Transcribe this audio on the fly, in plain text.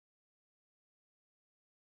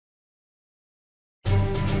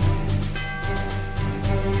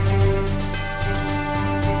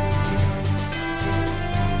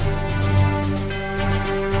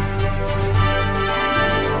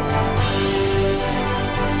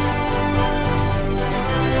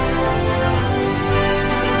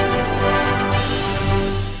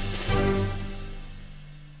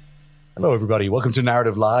Hello, everybody. Welcome to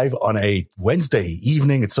Narrative Live on a Wednesday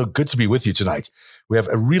evening. It's so good to be with you tonight. We have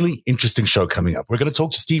a really interesting show coming up. We're going to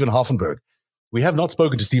talk to Steven Hoffenberg. We have not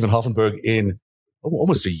spoken to Steven Hoffenberg in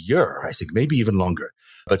almost a year, I think, maybe even longer.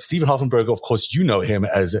 But Steven Hoffenberg, of course, you know him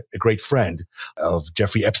as a great friend of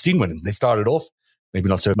Jeffrey Epstein when they started off. Maybe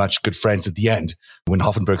not so much good friends at the end when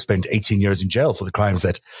Hoffenberg spent 18 years in jail for the crimes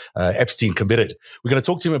that Epstein committed. We're going to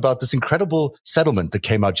talk to him about this incredible settlement that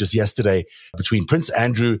came out just yesterday between Prince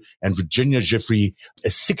Andrew and Virginia Giuffre, a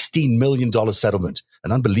 $16 million settlement,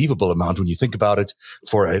 an unbelievable amount when you think about it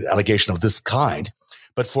for an allegation of this kind.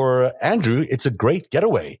 But for Andrew, it's a great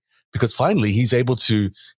getaway because finally he's able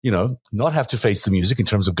to, not have to face the music in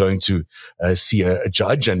terms of going to see a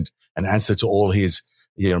judge and answer to all his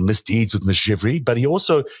misdeeds with Miss Giuffre, but he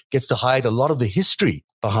also gets to hide a lot of the history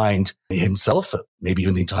behind himself, maybe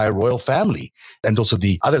even the entire royal family, and also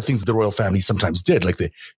the other things that the royal family sometimes did, like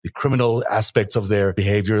the criminal aspects of their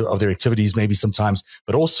behavior, of their activities, maybe sometimes,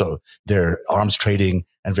 but also their arms trading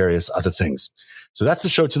and various other things. So that's the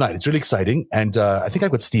show tonight. It's really exciting. And I think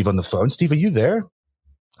I've got Steve on the phone. Steve, are you there?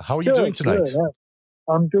 How are you doing tonight? Good.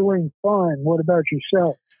 I'm doing fine. What about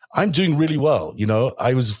yourself? I'm doing really well.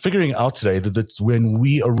 I was figuring out today that when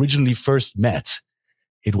we originally first met,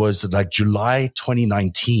 it was like July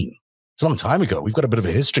 2019. It's a long time ago. We've got a bit of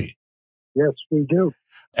a history. Yes, we do.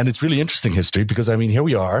 And it's really interesting history because, here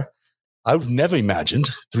we are. I would never imagined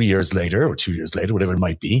 3 years later or 2 years later, whatever it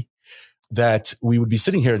might be, that we would be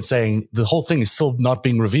sitting here and saying the whole thing is still not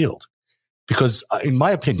being revealed. Because in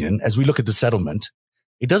my opinion, as we look at the settlement,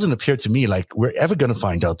 it doesn't appear to me like we're ever going to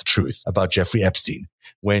find out the truth about Jeffrey Epstein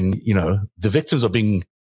when, the victims are being,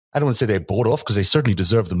 I don't want to say they're bought off because they certainly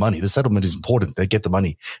deserve the money. The settlement is important. They get the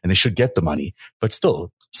money and they should get the money, but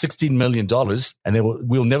still $16 million and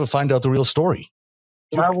we'll never find out the real story.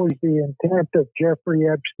 That was the intent of Jeffrey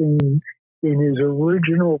Epstein in his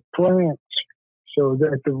original plans so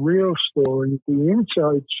that the real story, the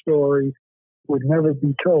inside story would never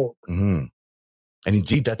be told. Mm-hmm. And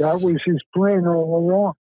indeed, that was his plan all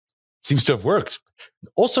along. Seems to have worked.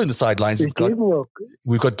 Also in the sidelines, we've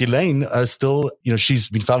got Ghislaine still, she's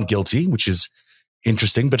been found guilty, which is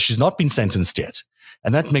interesting, but she's not been sentenced yet.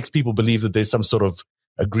 And that makes people believe that there's some sort of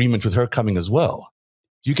agreement with her coming as well.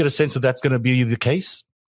 Do you get a sense that that's going to be the case?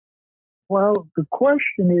 Well, the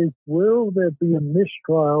question is, will there be a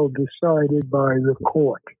mistrial decided by the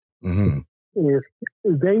court? Mm-hmm. If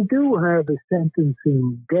they do have a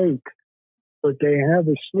sentencing date, but they have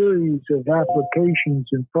a series of applications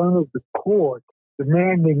in front of the court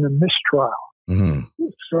demanding a mistrial. Mm-hmm.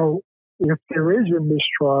 So if there is a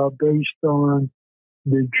mistrial based on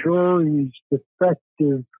the jury's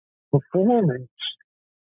defective performance,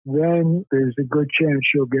 then there's a good chance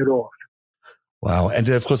she'll get off. Wow. And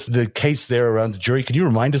of course, the case there around the jury, can you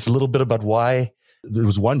remind us a little bit about why there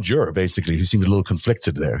was one juror, basically, who seemed a little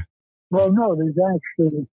conflicted there? Well, no, there's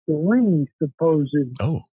actually three supposed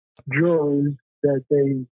jurors that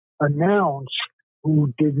they announced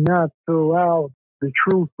who did not fill out the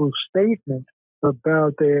truthful statement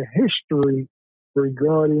about their history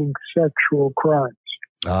regarding sexual crimes.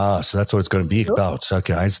 So that's what it's going to be about.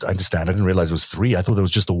 Okay, I understand. I didn't realize it was three. I thought there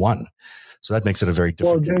was just the one. So that makes it a very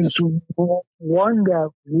different case. There's one that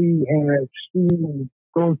we have seen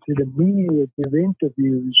go to the media to give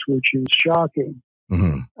interviews, which is shocking.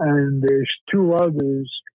 Mm-hmm. And there's two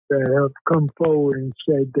others that have come forward and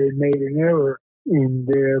said they made an error in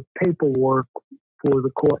their paperwork for the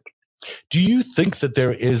court. Do you think that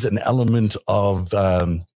there is an element of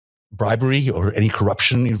bribery or any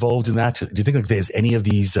corruption involved in that? Do you think there's any of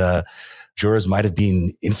these jurors might have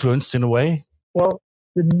been influenced in a way? Well,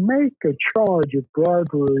 to make a charge of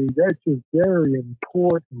bribery, that's a very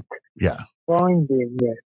important finding.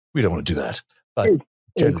 We don't want to do that. But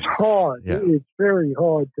it's hard. Yeah. It's very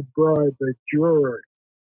hard to bribe a juror.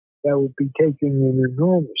 That would be taking an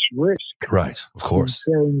enormous risk. Right, of course.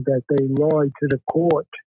 Saying that they lied to the court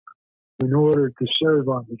in order to serve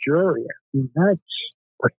on the jury. I mean, that's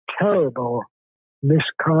a terrible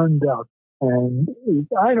misconduct. And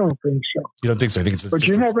I don't think so. You don't think so? I think but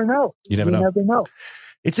you never know. You never know.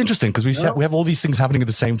 It's interesting because we have all these things happening at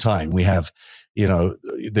the same time. We have,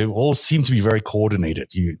 they all seem to be very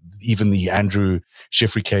coordinated. Even the Andrew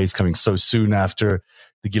Giuffre case coming so soon after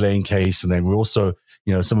the Ghislaine case. And then we're also,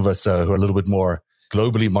 some of us who are a little bit more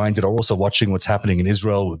globally minded are also watching what's happening in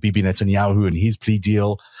Israel with Bibi Netanyahu and his plea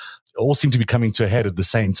deal. All seem to be coming to a head at the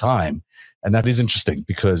same time. And that is interesting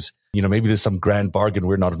because, maybe there's some grand bargain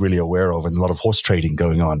we're not really aware of and a lot of horse trading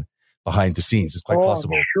going on behind the scenes. It's quite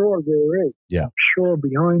possible. I'm sure there is. Yeah. I'm sure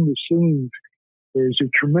behind the scenes there's a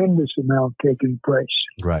tremendous amount taking place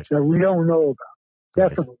that we don't know about.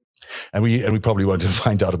 Definitely. And we probably won't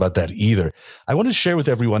find out about that either. I want to share with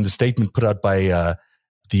everyone the statement put out by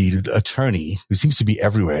the attorney who seems to be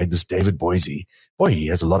everywhere, this David Boise. Boy, he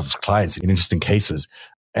has a lot of clients in interesting cases.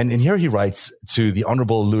 And here he writes to the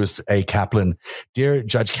Honorable Louis A. Kaplan, "Dear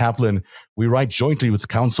Judge Kaplan, we write jointly with the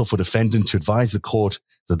counsel for defendant to advise the court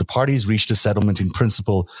that the parties reached a settlement in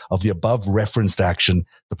principle of the above referenced action.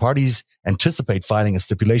 The parties anticipate filing a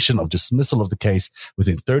stipulation of dismissal of the case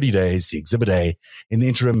within 30 days, see Exhibit A. In the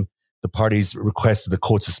interim, the parties request that the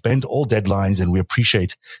court suspend all deadlines, and we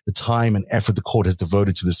appreciate the time and effort the court has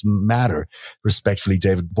devoted to this matter. Respectfully,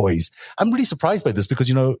 David Boise." I'm really surprised by this because,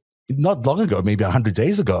 not long ago, maybe 100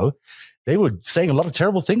 days ago, they were saying a lot of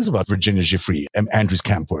terrible things about Virginia Giuffre and Andrews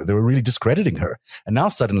Kampor. They were really discrediting her. And now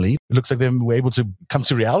suddenly it looks like they were able to come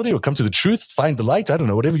to reality or come to the truth, find the light. I don't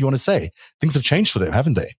know, whatever you want to say. Things have changed for them,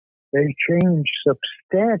 haven't they? They changed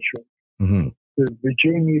substantially to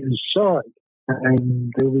Virginia's side.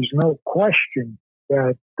 And there was no question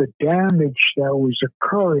that the damage that was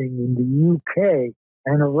occurring in the UK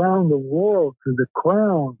and around the world to the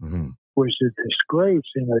crown was a disgrace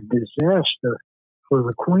and a disaster for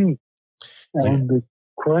the Queen and the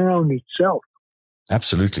crown itself.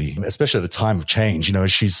 Absolutely, especially at a time of change.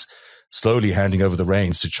 As she's slowly handing over the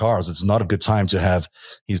reins to Charles, it's not a good time to have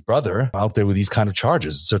his brother out there with these kind of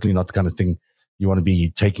charges. It's certainly not the kind of thing you want to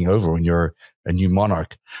be taking over when you're a new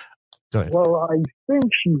monarch. Go ahead. Well, I think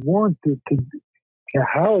she wanted to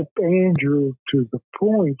help Andrew to the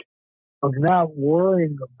point of not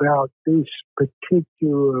worrying about this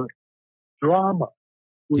particular drama,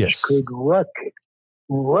 which could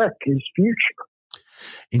wreck his future.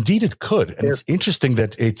 Indeed, it could, and it's interesting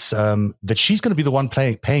that it's that she's going to be the one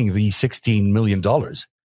paying the $16 million.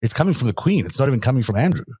 It's coming from the Queen. It's not even coming from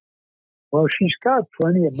Andrew. Well, she's got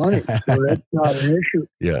plenty of money, so that's not an issue.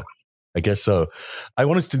 Yeah. I guess so. I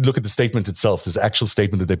wanted to look at the statement itself, this actual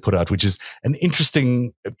statement that they put out, which is an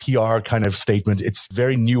interesting PR kind of statement. It's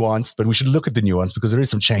very nuanced, but we should look at the nuance because there is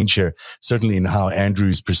some change here, certainly in how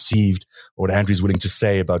Andrew's perceived or what Andrew's willing to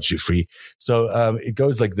say about Giuffre. So it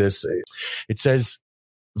goes like this. It says,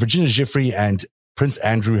 Virginia Giuffre and Prince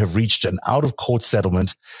Andrew have reached an out-of-court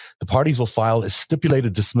settlement. The parties will file a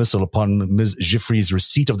stipulated dismissal upon Ms. Giuffre's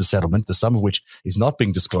receipt of the settlement, the sum of which is not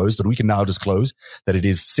being disclosed, but we can now disclose that it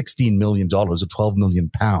is $16 million or 12 million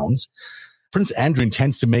pounds. Prince Andrew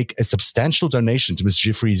intends to make a substantial donation to Ms.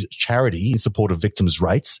 Giuffre's charity in support of victims'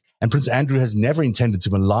 rights, and Prince Andrew has never intended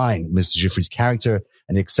to malign Ms. Giuffre's character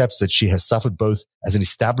and accepts that she has suffered both as an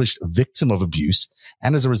established victim of abuse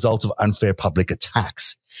and as a result of unfair public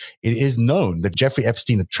attacks. It is known that Jeffrey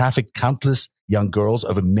Epstein had trafficked countless young girls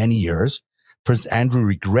over many years. Prince Andrew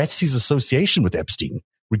regrets his association with Epstein.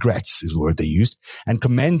 Regrets is the word they used, and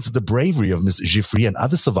commends the bravery of Ms. Giuffre and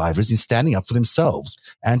other survivors in standing up for themselves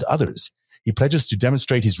and others. He pledges to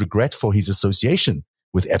demonstrate his regret for his association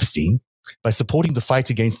with Epstein by supporting the fight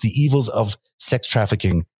against the evils of sex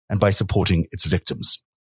trafficking and by supporting its victims.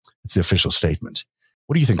 It's the official statement.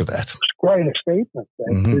 What do you think of that? It's quite a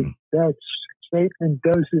statement. That statement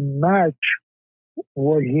doesn't match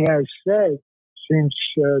what he has said since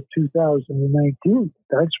 2019.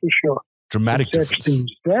 That's for sure. Dramatic difference.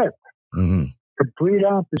 Epstein's death. Complete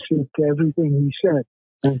opposite to everything he said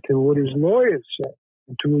and to what his lawyers said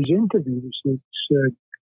and to his interviews. It's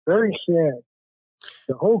very sad.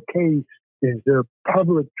 The whole case is a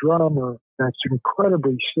public drama that's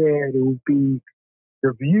incredibly sad. It will be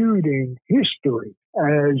reviewed in history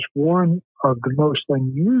as one of the most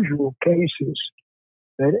unusual cases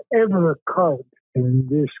that ever occurred in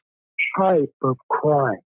this type of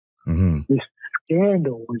crime. This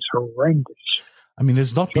scandal was horrendous. I mean,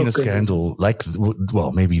 there's not been a scandal like,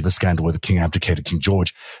 well, maybe the scandal where the king abdicated, King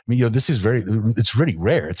George. I mean, it's really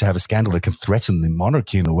rare to have a scandal that can threaten the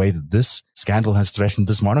monarchy in the way that this scandal has threatened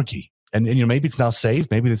this monarchy. And maybe it's now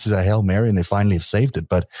saved. Maybe this is a Hail Mary and they finally have saved it.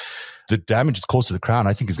 But the damage it's caused to the crown,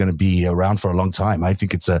 I think, is going to be around for a long time. I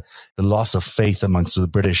think it's the loss of faith amongst the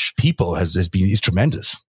British people is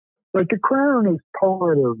tremendous. But the crown is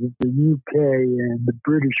part of the UK and the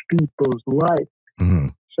British people's life.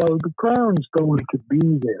 So the crown's going to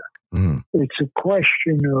be there. It's a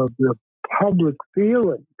question of the public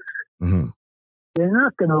feeling. They're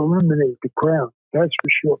not going to eliminate the crown. That's for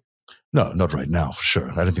sure. No, not right now, for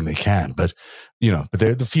sure. I don't think they can. But, but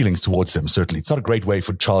the feelings towards them, certainly. It's not a great way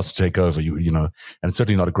for Charles to take over, and it's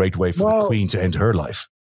certainly not a great way for the Queen to end her life.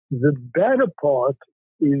 The better part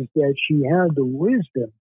is that she had the wisdom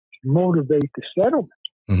to motivate the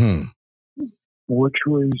settlement, which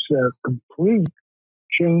was a complete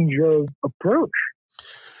change of approach.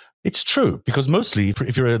 It's true, because mostly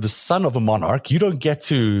if you're the son of a monarch, you don't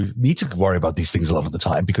need to worry about these things a lot of the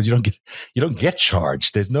time, because you don't get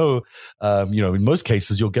charged. There's no, in most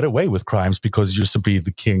cases you'll get away with crimes because you're simply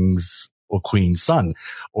the king's or queen's son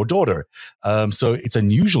or daughter. So it's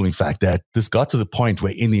unusual, in fact, that this got to the point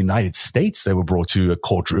where in the United States they were brought to a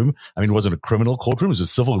courtroom. I mean, it wasn't a criminal courtroom; it was a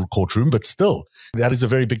civil courtroom, but still, that is a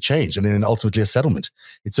very big change, and then ultimately a settlement.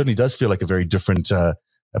 It certainly does feel like a very different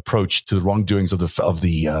approach to the wrongdoings of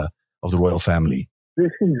the royal family.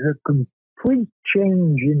 This is a complete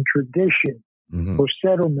change in tradition for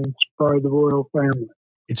settlements by the royal family.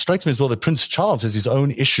 It strikes me as well that Prince Charles has his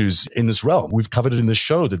own issues in this realm. We've covered it in the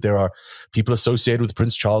show that there are people associated with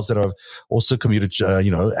Prince Charles that have also committed,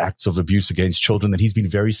 acts of abuse against children that he's been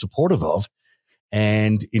very supportive of.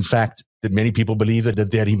 And in fact, that many people believe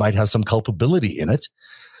that he might have some culpability in it.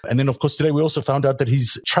 And then, of course, today we also found out that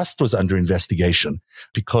his trust was under investigation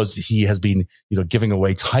because he has been, giving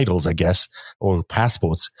away titles, I guess, or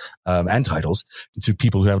passports and titles to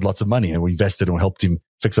people who have lots of money and were invested or helped him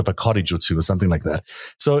fix up a cottage or two or something like that.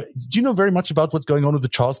 So do you know very much about what's going on with the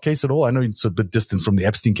Charles case at all? I know it's a bit distant from the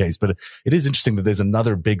Epstein case, but it is interesting that there's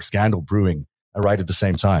another big scandal brewing right at the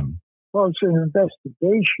same time. Well, it's an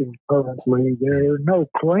investigation currently. There are no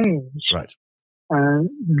claims. Right. And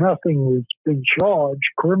nothing has been charged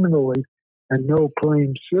criminally and no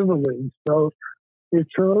claims civilly. So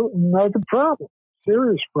it's another problem,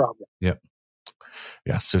 serious problem. Yeah.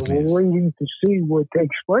 Yeah, certainly. So we're waiting to see what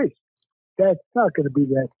takes place. That's not going to be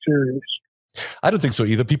that serious. I don't think so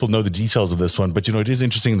either. People know the details of this one, but it is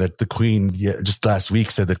interesting that the Queen just last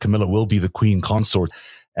week said that Camilla will be the Queen consort.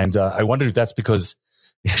 And I wondered if that's because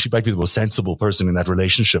she might be the most sensible person in that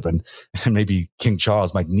relationship, and maybe King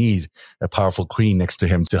Charles might need a powerful queen next to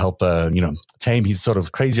him to help, tame his sort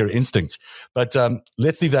of crazier instincts. But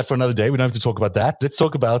let's leave that for another day. We don't have to talk about that. Let's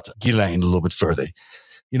talk about Ghislaine a little bit further.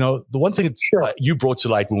 The one thing that you brought to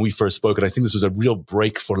light when we first spoke, and I think this was a real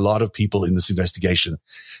break for a lot of people in this investigation,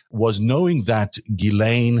 was knowing that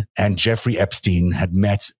Ghislaine and Jeffrey Epstein had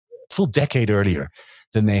met a full decade earlier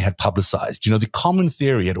than they had publicized. The common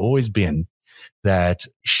theory had always been that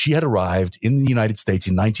she had arrived in the United States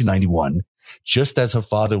in 1991, just as her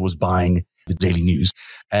father was buying the Daily News.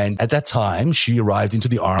 And at that time, she arrived into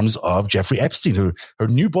the arms of Jeffrey Epstein, her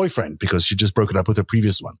new boyfriend, because she just broken up with her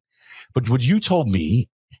previous one. But what you told me,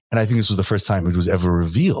 and I think this was the first time it was ever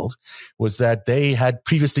revealed, was that they had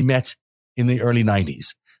previously met in the early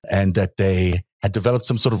 90s and that they had developed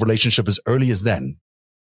some sort of relationship as early as then.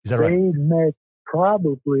 Is that right? They met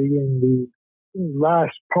probably in the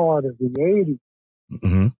last part of the 80s.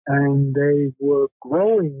 Mm-hmm. And they were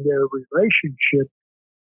growing their relationship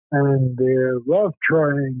and their love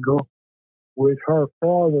triangle with her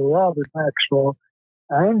father, Robert Maxwell,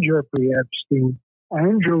 and Jeffrey Epstein,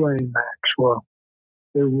 and Ghislaine Maxwell.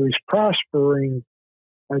 It was prospering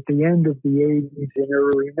at the end of the 80s and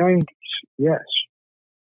early 90s, yes,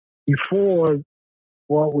 before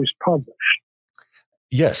what was published.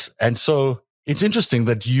 Yes, and so it's interesting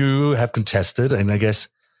that you have contested, and I guess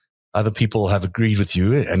other people have agreed with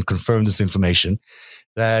you and confirmed this information,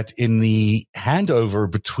 that in the handover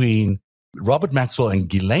between Robert Maxwell and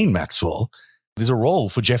Ghislaine Maxwell, there's a role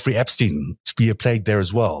for Jeffrey Epstein to be played there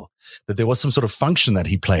as well, that there was some sort of function that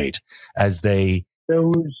he played as they... There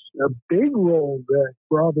was a big role that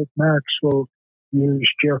Robert Maxwell used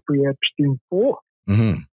Jeffrey Epstein for.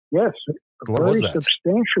 Mm-hmm. Yes, a What very was that?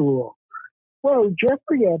 substantial role. Well,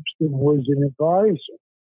 Jeffrey Epstein was an advisor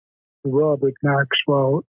to Robert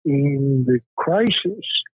Maxwell in the crisis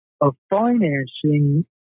of financing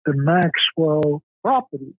the Maxwell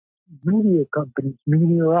property, media companies,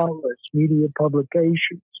 media outlets, media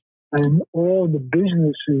publications, and all the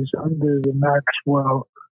businesses under the Maxwell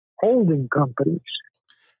holding companies.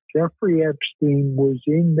 Jeffrey Epstein was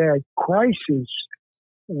in that crisis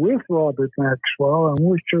with Robert Maxwell and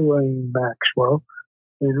with Ghislaine Maxwell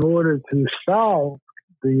in order to solve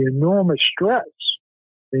the enormous stress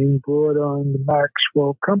being brought on the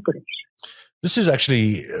Maxwell companies. This is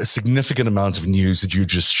actually a significant amount of news that you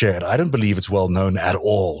just shared. I don't believe it's well known at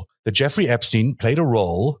all that Jeffrey Epstein played a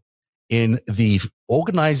role in the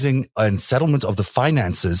organizing and settlement of the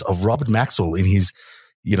finances of Robert Maxwell in his,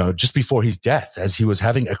 just before his death, as he was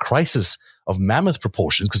having a crisis of mammoth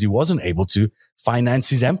proportions because he wasn't able to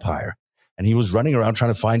finance his empire. And he was running around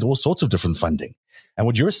trying to find all sorts of different funding. And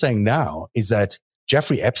what you're saying now is that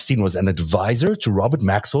Jeffrey Epstein was an advisor to Robert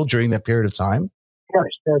Maxwell during that period of time? Yes,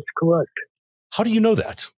 that's correct. How do you know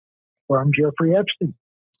that? Well, I'm Jeffrey Epstein.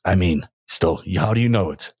 I mean, still, how do you know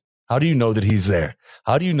it? How do you know that he's there?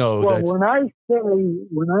 How do you know that? Well,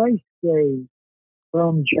 when I say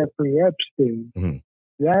from Jeffrey Epstein,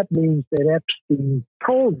 mm-hmm. that means that Epstein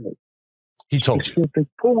told me. He told specific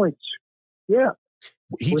points. Yeah.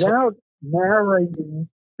 Without narrating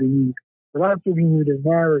without giving you the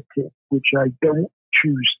narrative, which I don't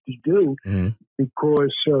choose to do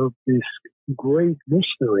because of this great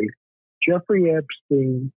mystery, Jeffrey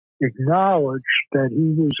Epstein acknowledged that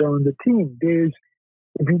he was on the team.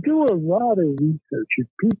 If you do a lot of research, if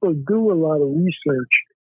people do a lot of research,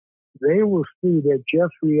 they will see that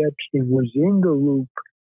Jeffrey Epstein was in the loop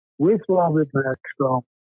with Robert Maxwell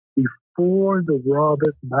before the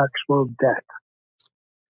Robert Maxwell death.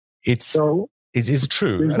 It is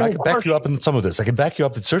true, and I can back you up in some of this. I can back you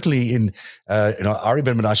up that certainly in Ari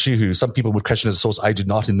Ben-Menashe, who some people would question as a source, I do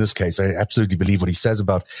not in this case. I absolutely believe what he says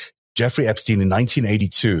about Jeffrey Epstein in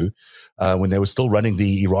 1982, when they were still running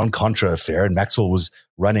the Iran-Contra affair, and Maxwell was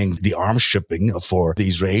running the arms shipping for the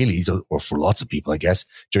Israelis, or for lots of people, I guess,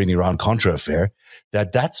 during the Iran-Contra affair,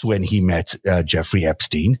 that's when he met Jeffrey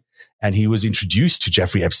Epstein. And he was introduced to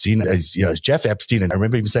Jeffrey Epstein as Jeff Epstein. And I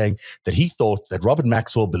remember him saying that he thought that Robert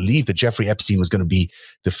Maxwell believed that Jeffrey Epstein was going to be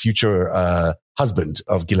the future husband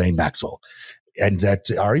of Ghislaine Maxwell. And that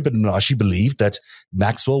Ari Ben-Menashe believed that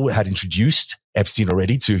Maxwell had introduced Epstein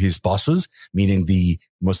already to his bosses, meaning the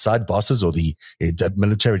Mossad bosses or the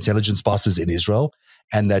military intelligence bosses in Israel,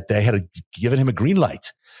 and that they had given him a green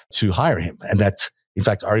light to hire him. And that, in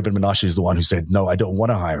fact, Ari Ben-Menashe is the one who said, no, I don't want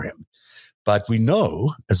to hire him. But we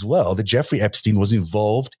know as well that Jeffrey Epstein was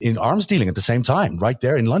involved in arms dealing at the same time, right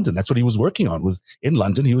there in London. That's what he was working on. In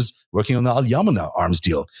London, he was working on the Al Yamana arms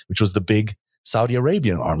deal, which was the big Saudi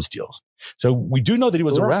Arabian arms deals. So we do know that he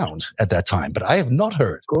was around at that time, but I have not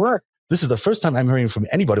heard. Correct. This is the first time I'm hearing from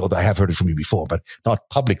anybody, although I have heard it from you before, but not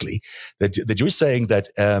publicly, that you're saying that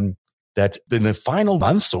that in the final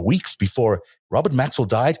months or weeks before Robert Maxwell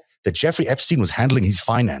died, that Jeffrey Epstein was handling his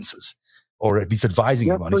finances, or at least advising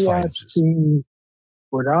him on his finances.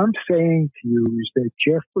 What I'm saying to you is that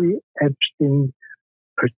Jeffrey Epstein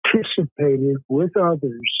participated with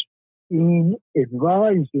others in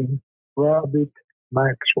advising Robert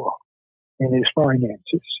Maxwell in his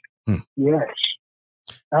finances. Yes,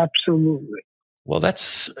 absolutely. Well,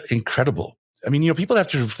 that's incredible. I mean, people have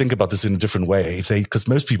to think about this in a different way because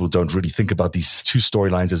most people don't really think about these two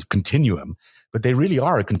storylines as a continuum, but they really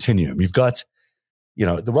are a continuum. You've got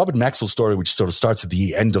the Robert Maxwell story, which sort of starts at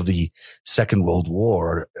the end of the Second World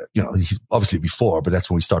War, obviously before, but that's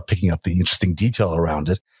when we start picking up the interesting detail around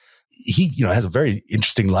it. He, has a very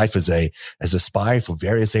interesting life as a spy for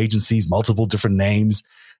various agencies, multiple different names,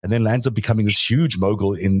 and then lands up becoming this huge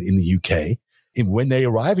mogul in the UK. And when they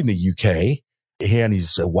arrive in the UK, he and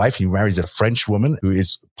his wife, he marries a French woman who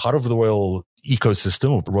is part of the royal ecosystem,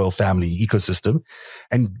 or royal family ecosystem.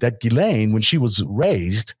 And that Ghislaine, when she was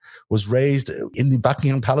raised in the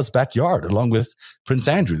Buckingham Palace backyard, along with Prince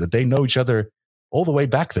Andrew, that they know each other all the way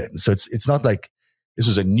back then. So it's not like this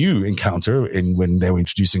was a new encounter when they were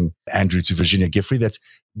introducing Andrew to Virginia Gifford, that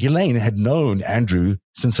Ghislaine had known Andrew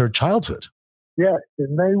since her childhood. Yes,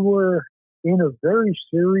 and they were in a very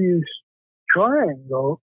serious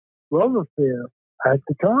triangle love affair at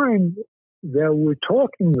the time that we're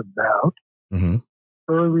talking about.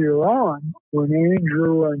 Earlier on, when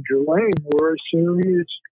Andrew and Ghislaine were a serious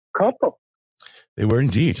couple. They were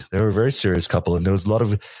indeed. They were a very serious couple, and there was a lot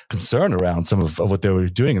of concern around some of what they were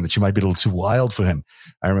doing, and that she might be a little too wild for him.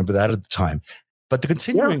 I remember that at the time. But the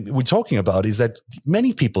continuing we're talking about is that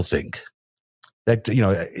many people think that,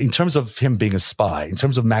 in terms of him being a spy, in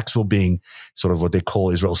terms of Maxwell being sort of what they call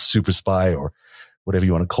Israel's super spy, or whatever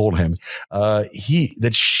you want to call him,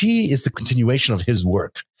 that she is the continuation of his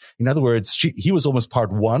work. In other words, he was almost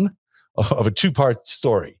part one of a two-part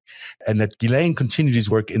story, and that Ghislaine continued his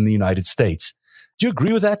work in the United States. Do you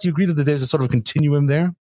agree with that? Do you agree that there's a sort of continuum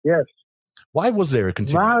there? Yes. Why was there a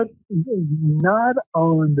continuum? Not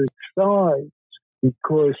on the sides,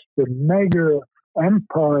 because the mega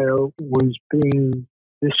empire was being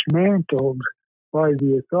dismantled by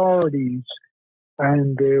the authorities,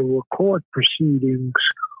 and there were court proceedings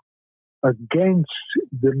against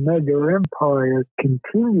the mega empire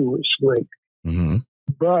continuously.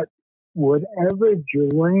 But whatever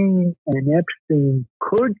Ghislaine and Epstein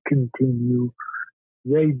could continue,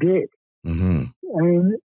 they did.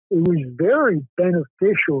 And it was very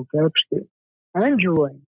beneficial to Epstein and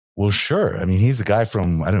Ghislaine. Well, sure. I mean, he's a guy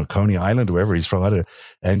from, Coney Island, wherever he's from.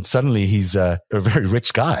 And suddenly he's a very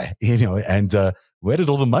rich guy, and where did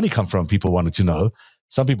all the money come from? People wanted to know.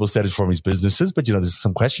 Some people said it's from his businesses, but, there's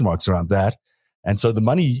some question marks around that. And so the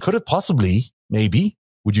money could have possibly, maybe,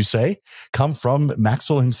 would you say, come from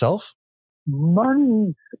Maxwell himself?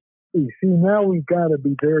 Money, you see, now we've got to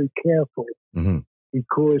be very careful,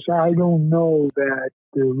 because I don't know that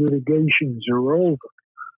the litigations are over.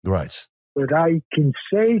 Right. But I can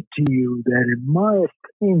say to you that, in my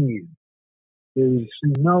opinion, there's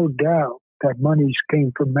no doubt that monies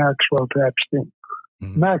came from Maxwell to Epstein.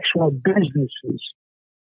 Mm-hmm. Maxwell businesses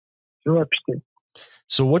to Epstein.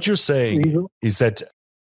 So what you're saying is that,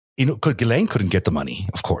 because Ghislaine couldn't get the money,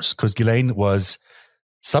 of course, because Ghislaine was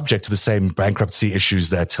subject to the same bankruptcy issues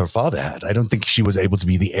that her father had. I don't think she was able to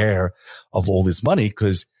be the heir of all this money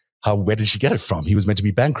because where did she get it from? He was meant to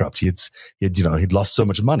be bankrupt. He'd lost so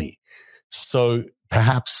much money. So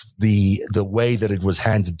perhaps the way that it was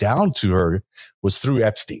handed down to her was through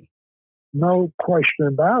Epstein. No question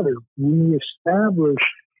about it. We established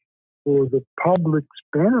for the public's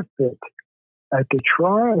benefit at the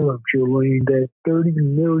trial of Ghislaine that $30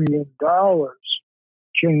 million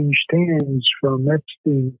changed hands from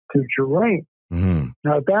Epstein to Ghislaine. Mm-hmm.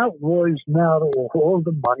 Now, that was not all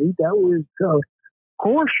the money. That was a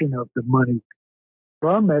portion of the money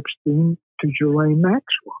from Epstein to Ghislaine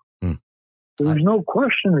Maxwell. There was no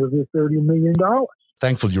question of the $30 million.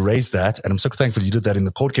 Thankful you raised that. And I'm so thankful you did that in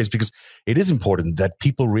the court case, because it is important that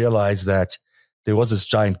people realize that there was this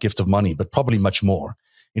giant gift of money, but probably much more.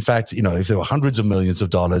 In fact, if there were hundreds of millions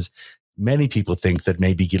of dollars, many people think that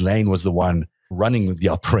maybe Ghislaine was the one running the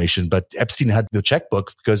operation, but Epstein had the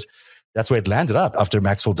checkbook because that's where it landed up after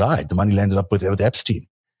Maxwell died. The money landed up with Epstein.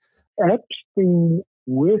 Epstein,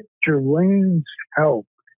 with Ghislaine's help,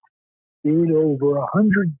 did over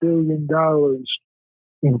 $100 billion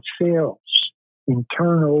in sales, in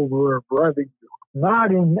turnover of revenue,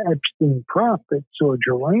 not in Epstein profits or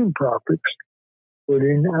Ghislaine profits, but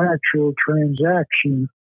in actual transactions.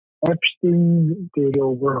 Epstein did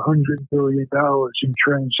over $100 billion in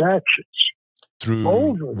transactions.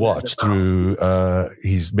 Through what? Through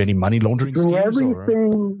his many money laundering schemes? Through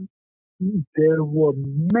everything. There were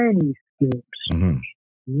many schemes. Mm-hmm.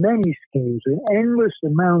 Many schemes, an endless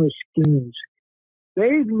amount of schemes.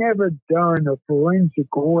 They've never done a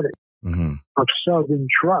forensic audit of Southern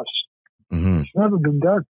Trust. Mm-hmm. It's never been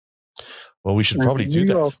done. Well, we should probably do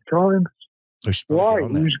that. New York Times. Why?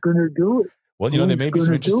 Who's going to do it? Well, there may be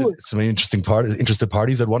some interested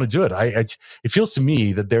parties that want to do it. It feels to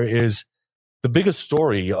me that there is the biggest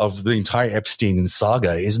story of the entire Epstein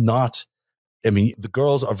saga is not. The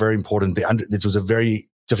girls are very important. This was a very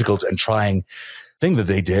difficult and trying thing that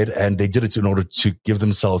they did, and they did it in order to give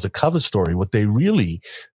themselves a cover story. What they really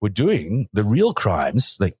were doing, the real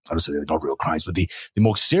crimes, I don't say they're not real crimes, but the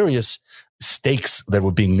more serious stakes that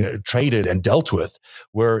were being traded and dealt with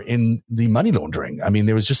were in the money laundering.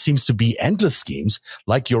 There just seems to be endless schemes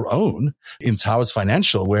like your own in Towers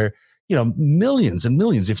Financial where, millions and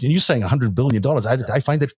millions. If you're saying $100 billion, I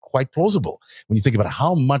find that quite plausible when you think about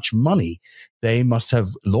how much money they must have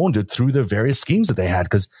laundered through the various schemes that they had.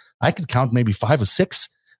 Because I could count maybe 5 or 6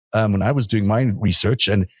 when I was doing my research,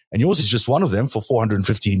 and yours is just one of them for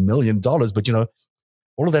 $450 million. But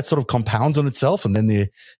all of that sort of compounds on itself, and then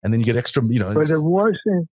you get extra. But it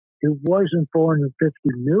wasn't 450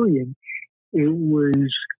 million. It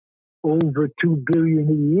was over $2 billion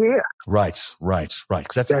a year. Right.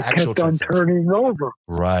 Because that's that actual kept on turning over.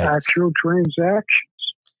 Right. Actual transactions.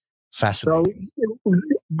 Fascinating. So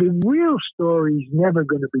the real story is never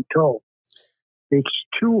going to be told. It's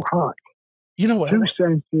too hot. You know what? Too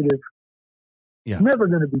sensitive. Yeah. Never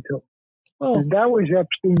going to be told. Well, and that was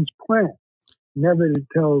Epstein's plan. Never to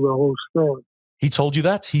tell the whole story. He told you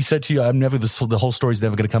that? He said to you, the whole story's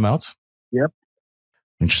never going to come out? Yep.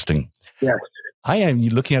 Interesting. Yes. I am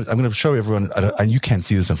looking at, I'm going to show everyone, and you can't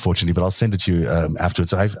see this unfortunately, but I'll send it to you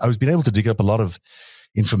afterwards. I was being able to dig up a lot of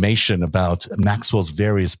information about Maxwell's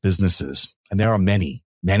various businesses. And there are many,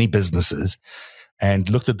 many businesses, and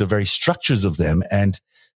looked at the very structures of them. And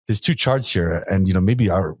there's 2 charts here. And, maybe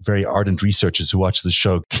our very ardent researchers who watch the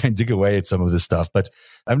show can dig away at some of this stuff. But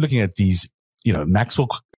I'm looking at these, Maxwell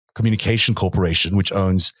Communication Corporation, which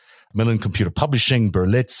owns Millen Computer Publishing,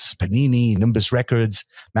 Berlitz, Panini, Nimbus Records,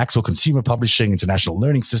 Maxwell Consumer Publishing, International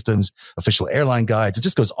Learning Systems, Official Airline Guides. It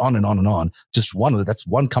just goes on and on and on. Just that's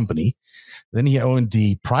one company. Then he owned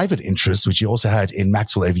the private interests, which he also had in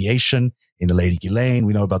Maxwell Aviation, in the Lady Ghislaine.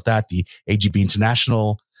 We know about that. The AGB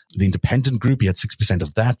International, the Independent Group. He had 6%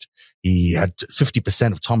 of that. He had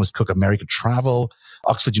 50% of Thomas Cook American Travel,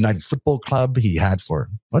 Oxford United Football Club. He had for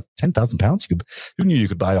 £10,000. Who knew you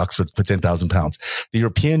could buy Oxford for £10,000? The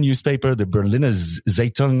European newspaper, the Berliner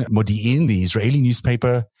Zeitung Modi'in, the Israeli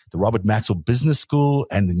newspaper, the Robert Maxwell Business School,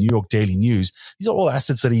 and the New York Daily News. These are all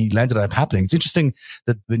assets that he landed up happening. It's interesting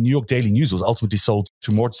that the New York Daily News was ultimately sold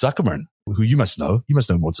to Mort Zuckerman, who you must know. You must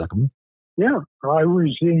know Mort Zuckerman. Yeah, I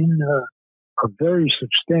was in a very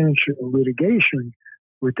substantial litigation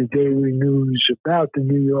with the Daily News about the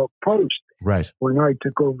New York Post. Right. When I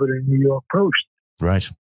took over the New York Post. Right.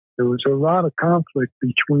 There was a lot of conflict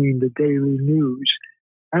between the Daily News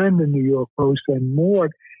and the New York Post, and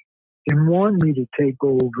Mort didn't want me to take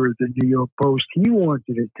over the New York Post. He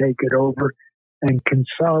wanted to take it over and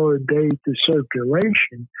consolidate the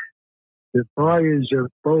circulation, the buyers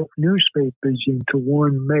of both newspapers, into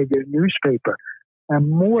one mega newspaper.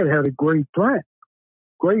 And Mort had a great plan,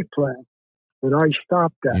 but I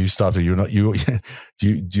stopped that. You stopped it. You're not. You do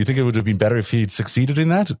you think it would have been better if he'd succeeded in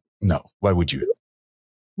that? No. Why would you?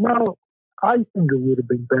 Well, I think it would have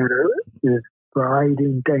been better if I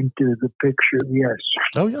didn't enter the picture. Yes.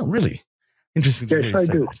 Oh yeah, really interesting. To hear you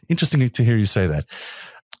say that. Interesting to hear you say that.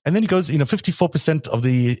 And then he goes, 54% of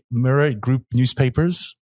the Mirror Group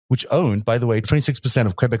newspapers, which owned, by the way, 26%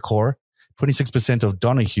 of Quebecor, 26% of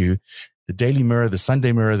Donahue, the Daily Mirror, the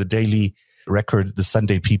Sunday Mirror, the Daily Record, the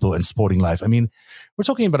Sunday People, and Sporting Life. I mean, we're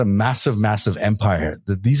talking about a massive, massive empire.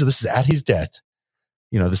 This is at his death.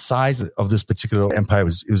 The size of this particular empire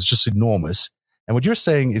was just enormous. And what you're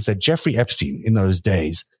saying is that Jeffrey Epstein in those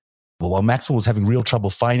days, while Maxwell was having real trouble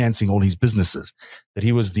financing all his businesses, that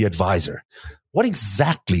he was the advisor. What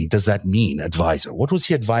exactly does that mean, advisor? What was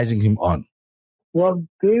he advising him on? Well,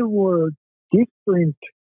 there were different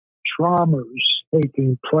traumas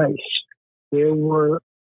taking place. There were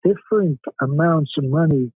different amounts of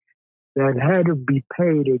money that had to be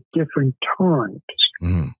paid at different times.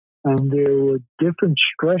 Mm-hmm. And there were different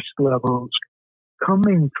stress levels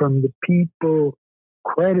coming from the people,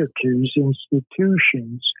 creditors,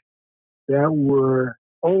 institutions that were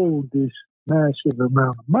owed this massive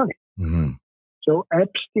amount of money. Mm-hmm. So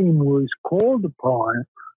Epstein was called upon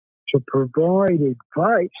to provide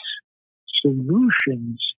advice,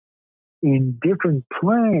 solutions in different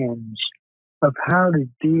plans of how to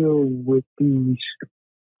deal with these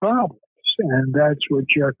problems. And that's what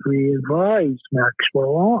Jeffrey advised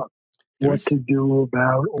Maxwell on, what to do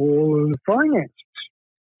about all of the finances.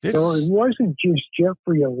 So it wasn't just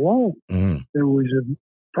Jeffrey alone. Mm. There was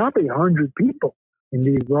probably 100 people in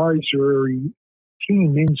the advisory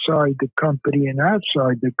team inside the company and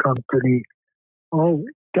outside the company. Oh,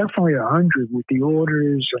 definitely 100 with the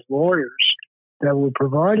auditors and lawyers that were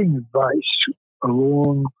providing advice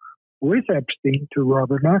along with Epstein to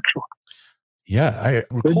Robert Maxwell. Yeah, I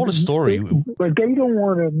recall a story. But they don't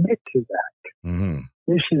want to admit to that. Mm-hmm.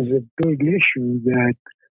 This is a big issue that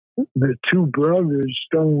the two brothers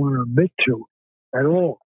don't want to admit to at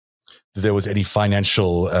all. There was any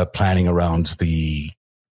financial planning around the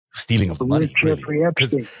stealing of the money, really.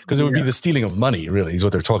 Because it would be the stealing of money, really, is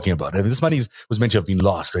what they're talking about. And this money was meant to have been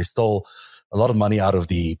lost. They stole a lot of money out of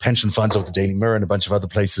the pension funds of the Daily Mirror and a bunch of other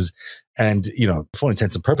places. And, for all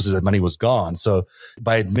intents and purposes, that money was gone. So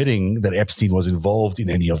by admitting that Epstein was involved in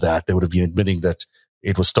any of that, they would have been admitting that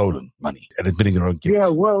it was stolen money and admitting their own guilt. Yeah,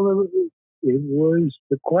 well, it was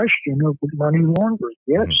the question of money laundering.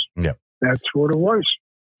 Yes. Mm-hmm. Yeah. That's what it was.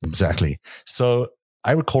 Exactly. So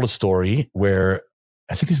I recall a story where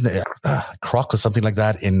I think he's in the Kroc or something like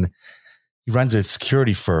that. He runs a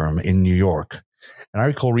security firm in New York. And I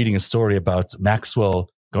recall reading a story about Maxwell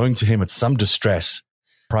going to him at some distress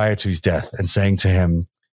prior to his death and saying to him,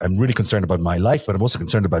 I'm really concerned about my life, but I'm also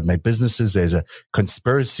concerned about my businesses. There's a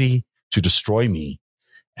conspiracy to destroy me.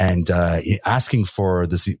 And asking for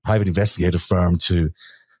this private investigative firm to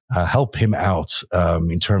help him out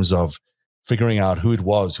in terms of figuring out who it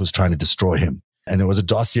was who was trying to destroy him. And there was a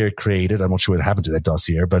dossier created. I'm not sure what happened to that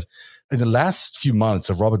dossier, but in the last few months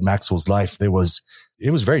of Robert Maxwell's life, it was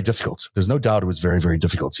very difficult. There's no doubt it was very, very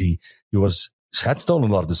difficult. He had stolen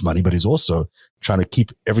a lot of this money, but he's also trying to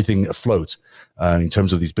keep everything afloat in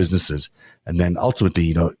terms of these businesses. And then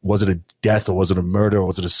ultimately, was it a death or was it a murder or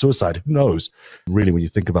was it a suicide? Who knows? Really, when you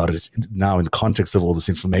think about it now in the context of all this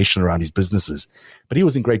information around his businesses. But he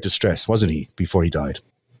was in great distress, wasn't he, before he died?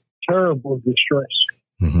 Terrible distress.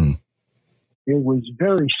 Mm-hmm. It was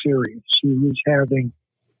very serious. He was having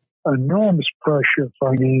enormous pressure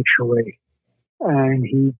financially, and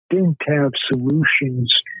he didn't have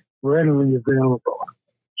solutions readily available.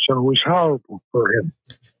 So it was horrible for him.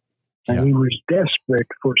 And he was desperate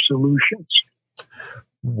for solutions.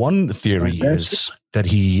 One theory is that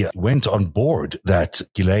he went on board that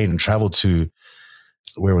Ghislaine and traveled to,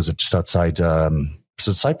 where was it? Just outside,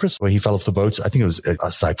 Cyprus, where he fell off the boat. I think it was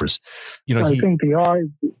Cyprus. I think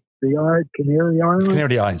the Canary Islands.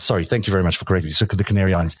 Canary Islands. Sorry, thank you very much for correcting me. So the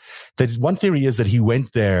Canary Islands. That one theory is that he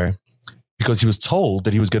went there because he was told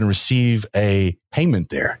that he was going to receive a payment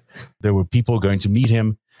there. There were people going to meet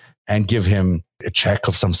him and give him a check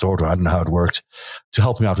of some sort, or I don't know how it worked, to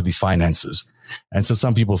help him out with these finances. And so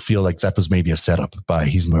some people feel like that was maybe a setup by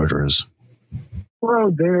his murderers.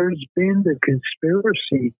 Well, there's been the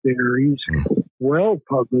conspiracy theories well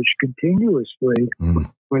published continuously,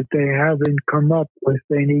 but they haven't come up with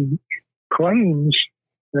any claims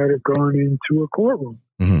that have gone into a courtroom.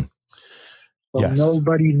 So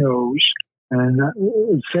nobody knows. And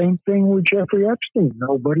same thing with Jeffrey Epstein.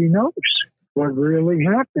 Nobody knows what really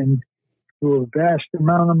happened to a vast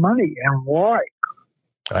amount of money and why.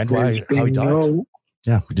 And why, how he died.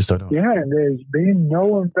 We just don't know. Yeah, there's been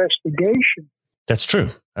no investigation. That's true.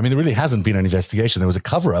 I mean, there really hasn't been an investigation. There was a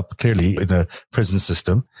cover-up, clearly, in the prison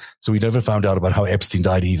system. So we never found out about how Epstein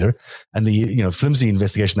died either. And the, flimsy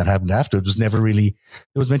investigation that happened after it was never really,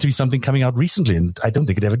 there was meant to be something coming out recently. And I don't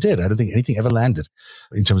think it ever did. I don't think anything ever landed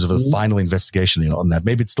in terms of a final investigation on that.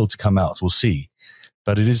 Maybe it's still to come out. We'll see.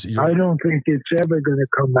 But it is. I don't think it's ever going to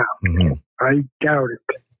come out. I doubt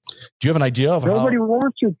it. Do you have an idea of Nobody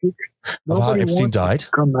wants it to, how Epstein died?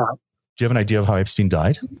 Come out. Do you have an idea of how Epstein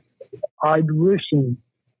died? I'd listen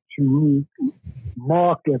to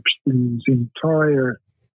Mark Epstein's entire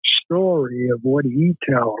story of what he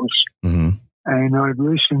tells, and I've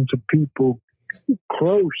listened to people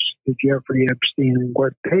close to Jeffrey Epstein and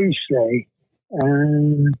what they say,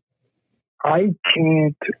 and I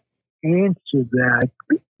can't answer that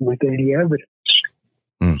with any evidence.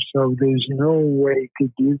 So there's no way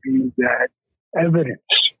to give you that evidence.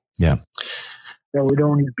 Yeah. That would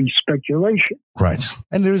only be speculation. Right.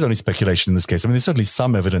 And there is only speculation in this case. I mean, there's certainly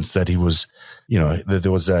some evidence that he was, that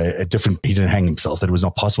there was a different, he didn't hang himself, that it was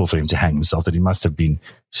not possible for him to hang himself, that he must have been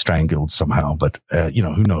strangled somehow. But,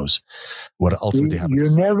 who knows what ultimately happened.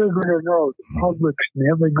 You're never going to know. The public's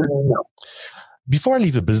never going to know. Before I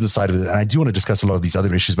leave the business side of it, and I do want to discuss a lot of these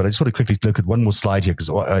other issues, but I just want to quickly look at one more slide here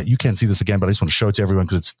because you can't see this again, but I just want to show it to everyone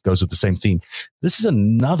because it goes with the same theme. This is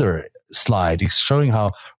another slide showing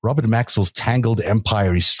how Robert Maxwell's tangled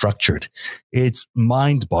empire is structured. It's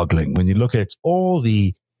mind-boggling when you look at all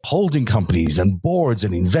the holding companies and boards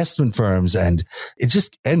and investment firms, and it's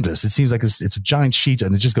just endless. It seems like it's a giant sheet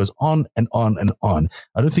and it just goes on and on and on.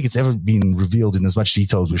 I don't think it's ever been revealed in as much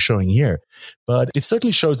detail as we're showing here, but it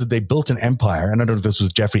certainly shows that they built an empire. And I don't know if this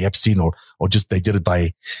was Jeffrey Epstein or just they did it by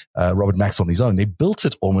Robert Maxwell on his own. They built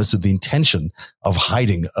it almost with the intention of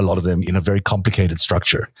hiding a lot of them in a very complicated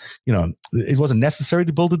structure. It wasn't necessary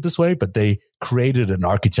to build it this way, but they created an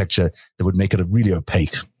architecture that would make it really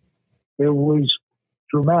opaque. It was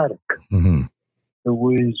dramatic. It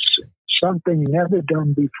was something never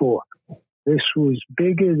done before. This was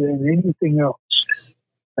bigger than anything else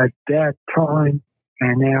at that time,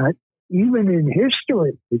 and even in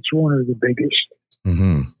history, it's one of the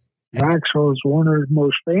biggest. Maxwell is one of the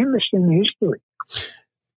most famous in history.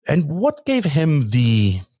 And what gave him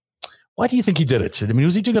why do you think he did it? I mean,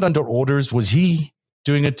 was he doing it under orders? Was he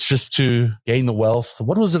doing it just to gain the wealth?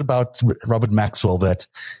 What was it about Robert Maxwell that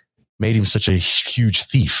made him such a huge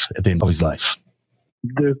thief at the end of his life?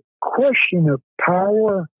 The question of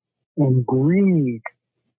power and greed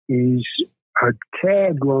is a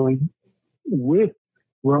tagline with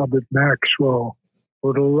Robert Maxwell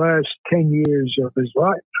for the last 10 years of his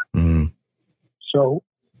life. So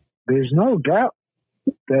there's no doubt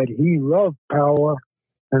that he loved power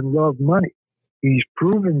and loved money. He's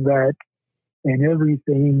proven that in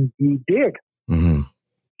everything he did.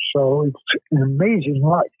 So it's an amazing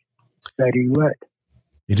life that he led.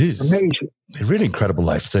 It is amazing. A really incredible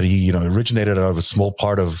life that he, originated out of a small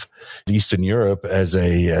part of Eastern Europe as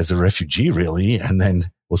a refugee, really, and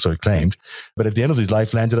then also claimed. But at the end of his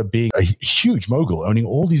life, landed up being a huge mogul, owning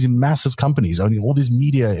all these massive companies, owning all these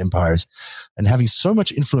media empires, and having so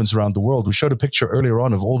much influence around the world. We showed a picture earlier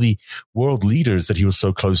on of all the world leaders that he was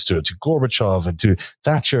so close to Gorbachev and to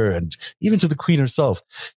Thatcher and even to the Queen herself.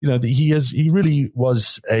 He really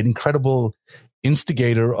was an incredible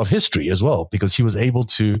instigator of history as well, because he was able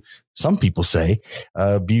to, some people say,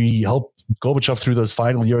 help Gorbachev through those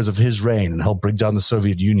final years of his reign and help bring down the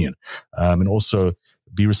Soviet Union, and also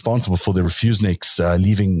be responsible for the refuseniks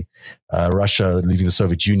leaving Russia, leaving the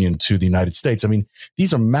Soviet Union to the United States. I mean,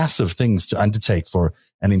 these are massive things to undertake for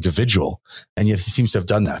an individual, and yet he seems to have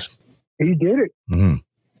done that. He did it.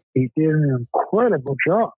 He did an incredible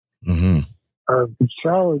job of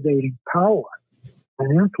consolidating power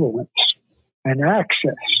and influence and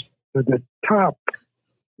access to the top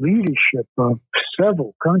leadership of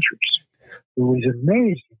several countries. It was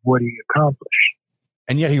amazing what he accomplished.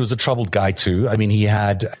 And yet he was a troubled guy too. I mean, he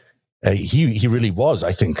had, he really was,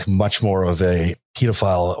 I think, much more of a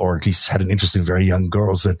pedophile, or at least had an interest in very young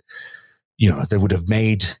girls that, that would have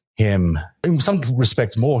made him, in some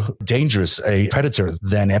respects, more dangerous a predator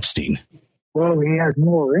than Epstein. Well, he had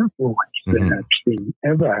more influence than Epstein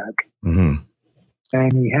ever had.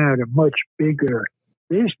 And he had a much bigger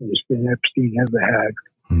business than Epstein ever had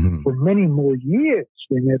for many more years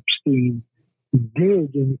than Epstein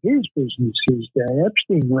did in his businesses that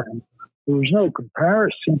Epstein ran, there was no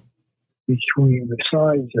comparison between the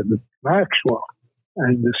size of Maxwell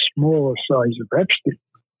and the smaller size of Epstein.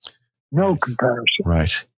 No comparison.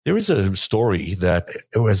 Right. There is a story that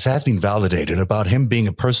has been validated about him being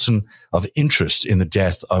a person of interest in the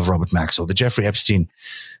death of Robert Maxwell. That Jeffrey Epstein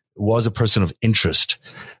was a person of interest.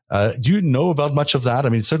 Do you know about much of that? I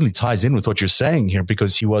mean, it certainly ties in with what you're saying here,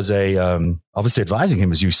 because he was obviously advising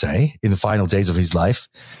him, as you say, in the final days of his life.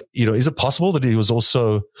 Is it possible that he was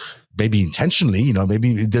also maybe intentionally,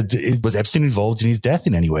 was Epstein involved in his death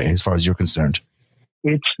in any way, as far as you're concerned?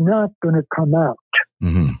 It's not going to come out.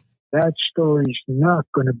 Mm-hmm. That story's not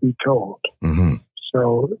going to be told. Mm-hmm.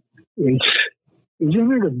 So isn't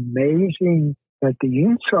it amazing that the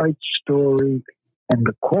inside story and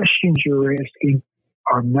the questions you're asking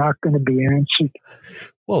are not going to be answered?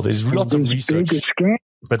 Well, there's lots of research,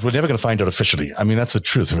 but we're never going to find out officially. I mean, that's the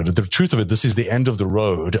truth of it. The truth of it, this is the end of the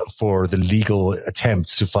road for the legal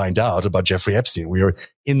attempts to find out about Jeffrey Epstein. We are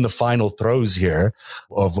in the final throes here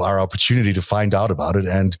of our opportunity to find out about it,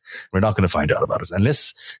 and we're not going to find out about it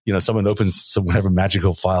unless, someone opens some whatever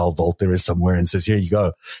magical file vault there is somewhere and says, here you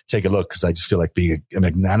go, take a look, because I just feel like being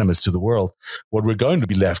magnanimous to the world. What we're going to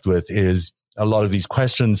be left with is a lot of these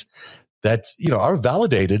questions that, are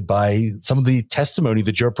validated by some of the testimony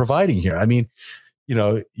that you're providing here. I mean,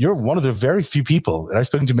 you're one of the very few people, and I've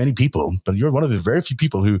spoken to many people, but you're one of the very few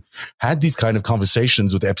people who had these kind of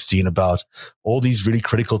conversations with Epstein about all these really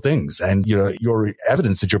critical things. And, your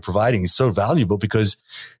evidence that you're providing is so valuable because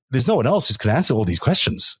there's no one else who can answer all these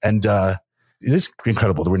questions. And, it is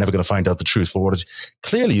incredible that we're never going to find out the truth for what is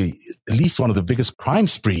clearly at least one of the biggest crime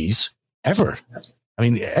sprees ever. I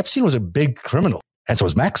mean, Epstein was a big criminal. And so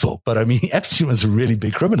was Maxwell. But I mean, Epstein was a really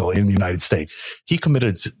big criminal in the United States. He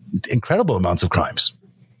committed incredible amounts of crimes,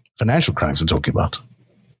 financial crimes I'm talking about.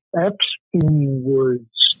 Epstein was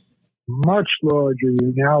much larger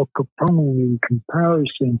than Al Capone in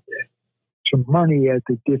comparison to money at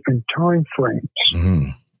the different time frames. Mm-hmm.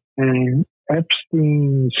 And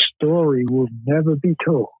Epstein's story will never be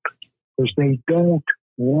told because they don't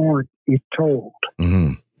want it told.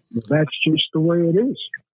 Mm-hmm. That's just the way it is.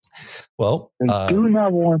 Well, they do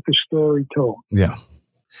not want the story told. Yeah.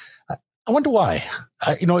 I wonder why.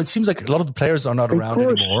 It seems like a lot of the players are not around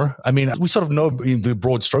anymore. I mean, we sort of know the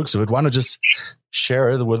broad strokes of it. Why not just share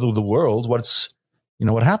with the world what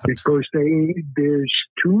happened? Because there's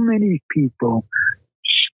too many people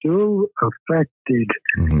still affected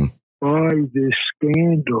mm-hmm. by this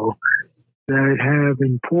scandal that have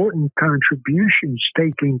important contributions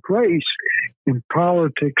taking place in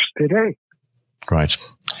politics today. Right.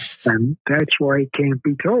 And that's why it can't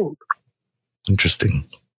be told. Interesting.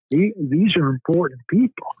 These are important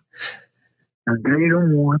people. And they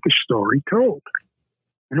don't want the story told.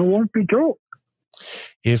 And it won't be told.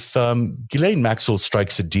 If Ghislaine Maxwell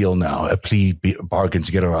strikes a deal now, a plea bargain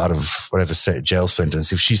to get her out of whatever jail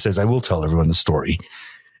sentence, if she says, I will tell everyone the story,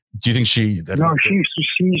 do you think she's never going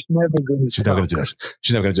to She's never going to do that.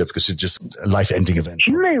 She's never going to do it because it's just a life-ending event.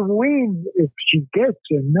 She may win if she gets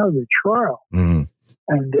another trial. Mm-hmm.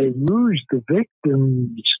 And they lose the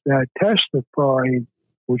victims that testified,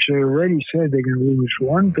 which they already said they're going to lose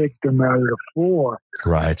one victim out of the 4.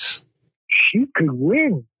 Right. She could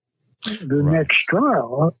win the next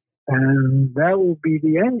trial, and that will be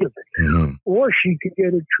the end of it. Mm-hmm. Or she could get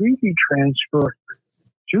a treaty transfer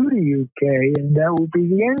to the UK, and that will be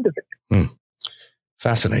the end of it.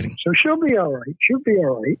 Fascinating. So she'll be all right. She'll be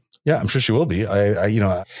all right. Yeah, I'm sure she will be.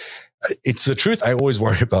 It's the truth I always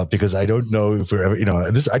worry about because I don't know if we're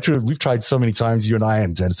ever, we've tried so many times, you and I,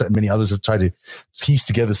 and many others have tried to piece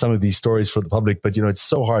together some of these stories for the public, but it's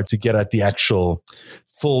so hard to get at the actual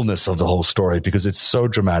fullness of the whole story because it's so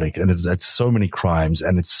dramatic and it's so many crimes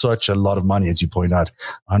and it's such a lot of money, as you point out,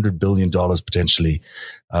 $100 billion potentially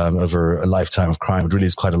over a lifetime of crime. It really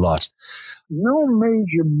is quite a lot. No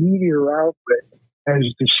major media outlet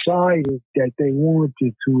has decided that they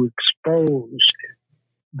wanted to expose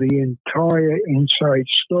the entire inside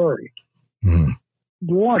story. Mm-hmm.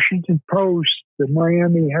 The Washington Post, the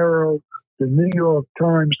Miami Herald, the New York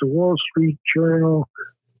Times, the Wall Street Journal,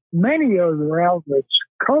 many other outlets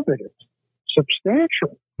covered it,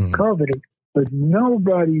 substantially covered it, but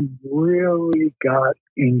nobody really got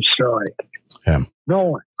inside. Yeah. No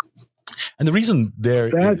one. And the reason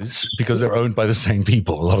is because they're owned by the same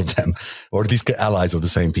people, a lot of them, or at least allies of the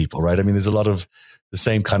same people, right? I mean, there's a lot of the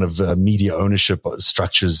same kind of media ownership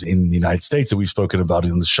structures in the United States that we've spoken about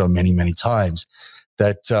in the show many, many times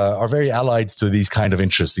that are very allied to these kind of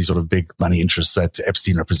interests, these sort of big money interests that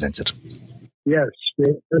Epstein represented. Yes,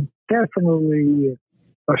 they're definitely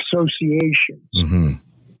associations. Mm-hmm.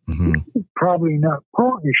 probably not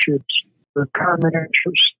partnerships, but common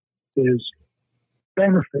interest. There's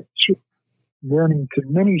benefits running to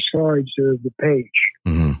many sides of the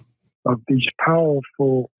page of these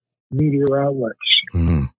powerful media outlets.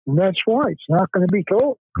 And that's why it's not going to be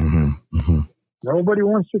told. Nobody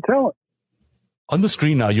wants to tell it. On the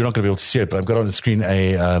screen now, you're not going to be able to see it, but I've got on the screen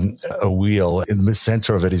a wheel. In the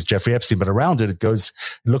center of it is Jeffrey Epstein, but around it, it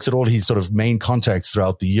looks at all his sort of main contacts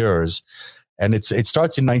throughout the years. And it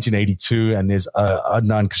starts in 1982, and there's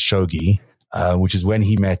Adnan Khashoggi, which is when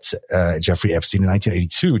he met Jeffrey Epstein in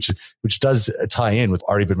 1982, which does tie in with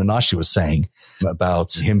Ari Ben-Menashe was saying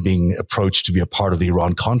about him being approached to be a part of the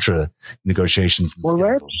Iran-Contra negotiations. Well,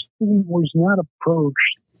 Epstein was not approached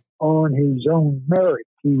on his own merit.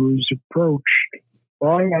 He was approached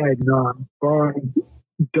by Adnan, by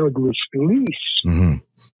Douglas Leese,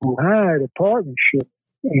 who had a partnership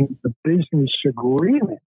in the business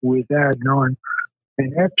agreement with Adnan,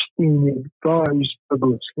 and Epstein advised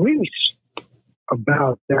Douglas Leese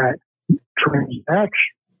about that transaction.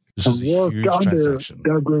 This is a huge transaction.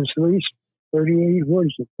 Douglas Leese,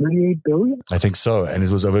 38 billion? I think so. And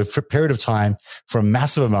it was over a period of time for a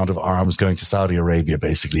massive amount of arms going to Saudi Arabia,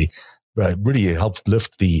 basically. Really helped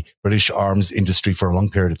lift the British arms industry for a long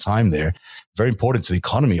period of time there. Very important to the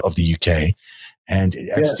economy of the UK. And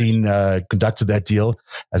Epstein conducted that deal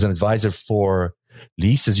as an advisor for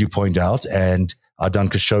Leese, as you point out, and Adnan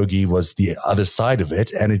Khashoggi was the other side of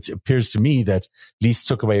it. And it appears to me that Leese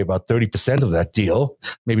took away about 30% of that deal,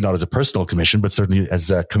 maybe not as a personal commission, but certainly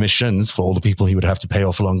as commissions for all the people he would have to pay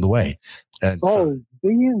off along the way. And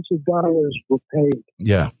billions of dollars were paid.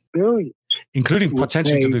 Yeah. Billions. Including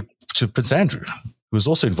potentially to Prince Andrew, who was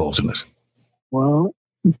also involved in this. Well,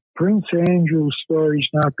 Prince Andrew's story is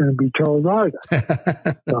not going to be told either.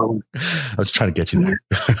 So, I was trying to get you there.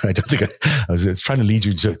 I don't think I was trying to lead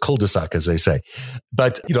you to a cul-de-sac, as they say.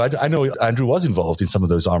 But, I know Andrew was involved in some of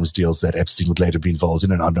those arms deals that Epstein would later be involved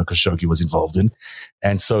in and Adnan Khashoggi was involved in.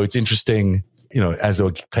 And so it's interesting, as they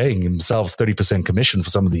were paying themselves 30% commission for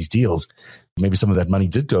some of these deals, maybe some of that money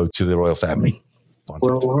did go to the royal family.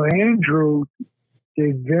 Well, Andrew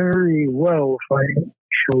did very well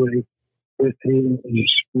financially with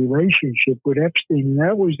his relationship with Epstein. And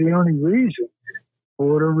that was the only reason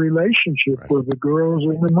for the relationship with the girls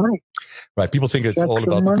and the money. Right. People think it's all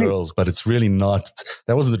about the girls, but it's really not.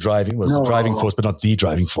 That wasn't the driving force, but not the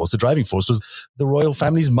driving force. The driving force was the royal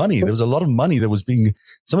family's money. There was a lot of money that was being,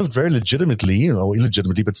 some of it very legitimately,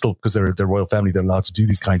 illegitimately, but still because they're royal family, they're allowed to do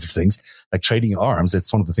these kinds of things, like trading arms.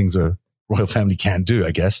 That's one of the things a royal family can do,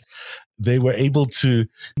 I guess. They were able to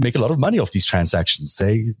make a lot of money off these transactions.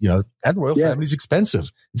 And the royal family is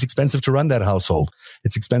expensive. It's expensive to run that household.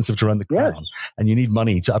 It's expensive to run the crown. And you need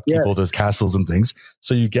money to upkeep all those castles and things.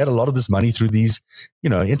 So you get a lot of this money through these,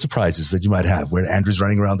 enterprises that you might have where Andrew's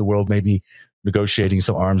running around the world, maybe negotiating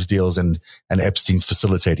some arms deals and Epstein's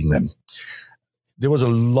facilitating them. There was a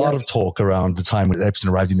lot of talk around the time when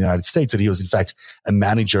Epstein arrived in the United States that he was, in fact, a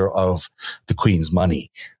manager of the Queen's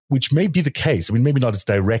money, which may be the case. I mean, maybe not as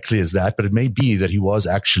directly as that, but it may be that he was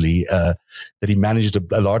actually, that he managed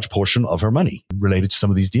a large portion of her money related to some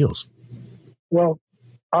of these deals. Well,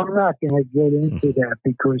 I'm not going to get into that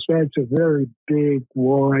because that's a very big,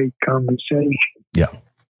 wide conversation. Yeah.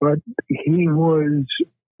 But he was,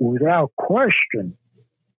 without question,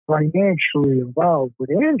 financially involved with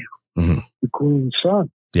Andrew, the Queen's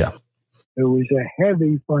son. Yeah. There was a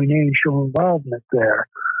heavy financial involvement there.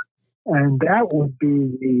 And that would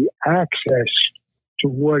be the access to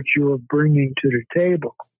what you're bringing to the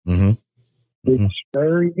table. It's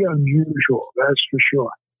very unusual, that's for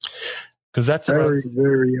sure. Because that's very,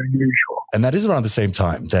 very unusual. And that is around the same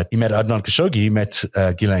time that he met Adnan Khashoggi, he met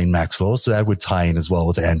Ghislaine Maxwell. So that would tie in as well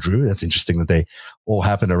with Andrew. That's interesting that they all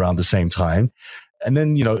happened around the same time. And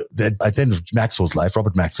then, at the end of Maxwell's life,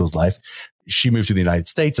 Robert Maxwell's life, she moved to the United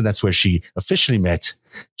States, and that's where she officially met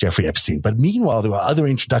Jeffrey Epstein. But meanwhile, there were other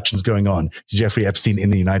introductions going on to Jeffrey Epstein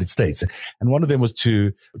in the United States. And one of them was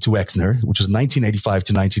to Wexner, which was 1985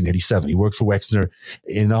 to 1987. He worked for Wexner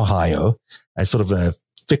in Ohio as sort of a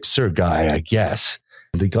fixer guy, I guess.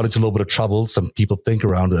 They got into a little bit of trouble, some people think,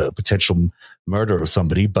 around a potential murder of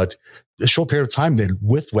somebody, but a short period of time then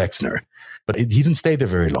with Wexner. But he didn't stay there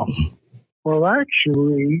very long. Well,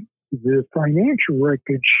 actually, the financial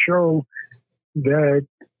records show that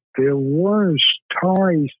there was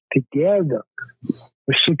ties together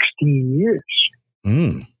for 16 years.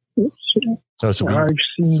 So I've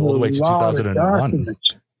seen all the way to 2001.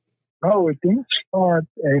 No, it didn't start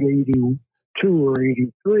at 82 or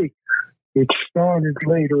 83. It started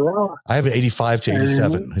later on. I have 85 to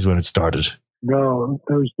 87 is when it started. No,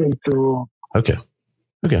 those dates are wrong. Okay.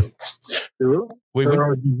 The There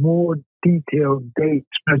are more detailed dates,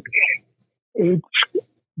 but it's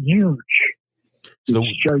huge. So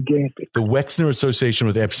it's gigantic. The Wexner association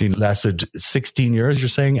with Epstein lasted 16 years, you're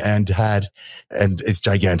saying, and it's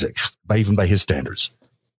gigantic, even by his standards.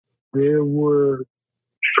 There were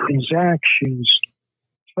transactions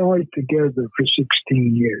tied together for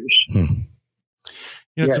 16 years.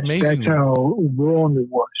 It's amazing. That's how wrong it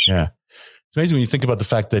was. Yeah. It's amazing when you think about the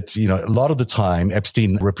fact that, a lot of the time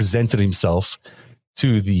Epstein represented himself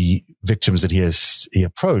to the victims that he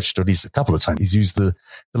approached, or at least a couple of times. He's used the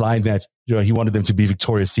line that, he wanted them to be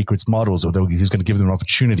Victoria's Secret's models, or he was going to give them an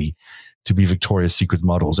opportunity to be Victoria's Secret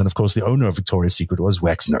models. And of course, the owner of Victoria's Secret was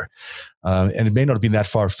Wexner. And it may not have been that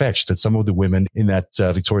far-fetched that some of the women in that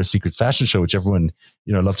Victoria's Secret fashion show, which everyone,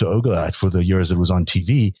 loved to ogle at for the years it was on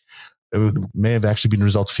TV, it may have actually been a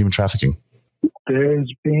result of human trafficking.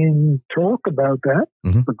 There's been talk about that,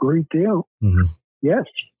 a great deal. Mm-hmm. Yes,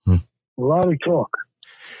 a lot of talk.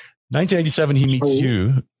 1987, he meets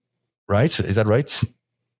you, right? Is that right?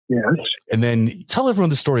 Yes. And then tell everyone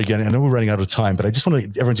the story again. I know we're running out of time, but I just want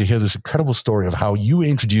everyone to hear this incredible story of how you were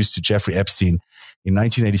introduced to Jeffrey Epstein in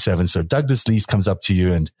 1987. So Douglas Leese comes up to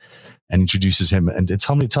you and introduces him. And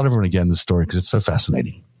tell everyone again the story, because it's so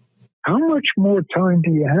fascinating. How much more time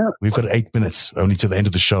do you have? We've got 8 minutes only to the end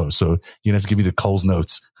of the show, so you have to give me the Coles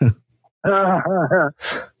notes.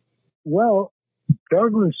 Well,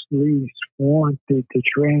 Douglas Leese wanted to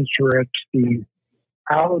transfer Epstein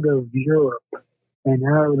out of Europe and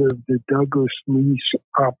out of the Douglas Leese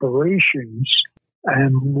operations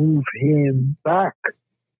and move him back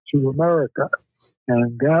to America.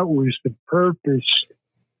 And that was the purpose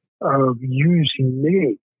of using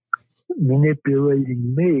me,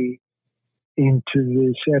 manipulating me into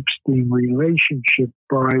this Epstein relationship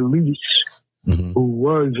by Leese, who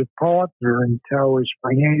was a partner in Towers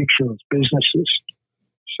Financial's businesses.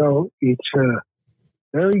 So it's a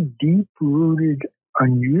very deep-rooted,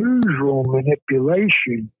 unusual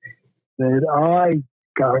manipulation that I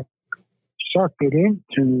got sucked into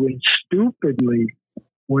and stupidly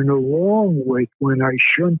went along with when I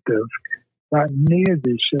shouldn't have gotten near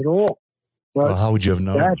this at all. But well, how would you have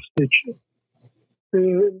known? That's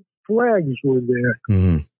the flags were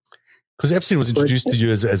there. Because Epstein was introduced to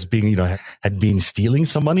you as being, had been stealing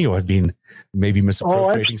some money or had been maybe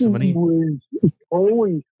misappropriating some money? Was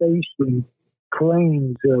always facing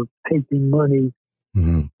claims of taking money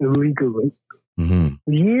illegally. For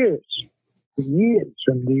years,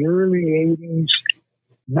 from the early 80s,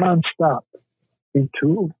 nonstop,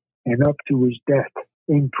 and up to his death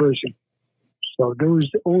in prison. So there was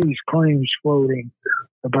always claims floating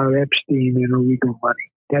about Epstein and illegal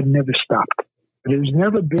money. That never stopped. But there's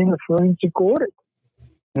never been a forensic audit.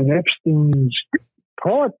 And Epstein's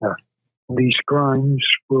partner in these crimes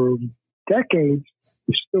for decades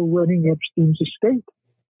is still running Epstein's estate,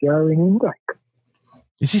 Gary Indyk.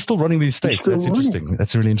 Is he still running the estate? That's interesting.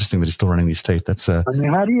 That's really interesting that he's still running the estate. That's I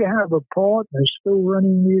mean, how do you have a partner still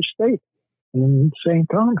running the estate in St.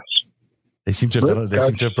 Thomas? They seem to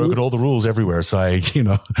have broken all the rules everywhere. So I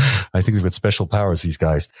think they've got special powers, these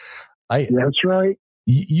guys. That's right.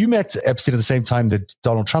 You met Epstein at the same time that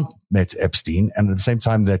Donald Trump met Epstein, and at the same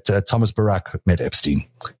time that Thomas Barack met Epstein.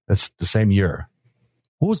 That's the same year.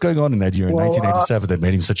 What was going on in that year in 1987 that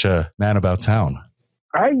made him such a man about town?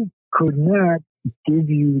 I could not give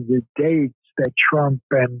you the dates that Trump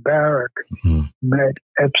and Barack met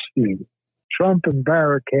Epstein. Trump and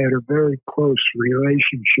Barack had a very close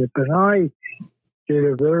relationship, and I did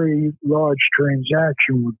a very large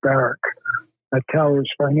transaction with Barack at Towers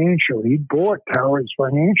Financial. He bought Towers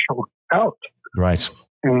Financial out. Right.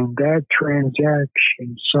 And that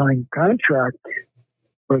transaction signed contract,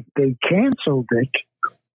 but they canceled it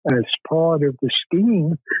as part of the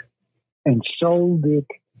scheme and sold it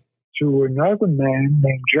to another man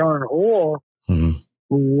named John Hall, who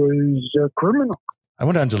was a criminal. I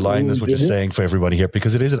want to underline this, what you're saying for everybody here,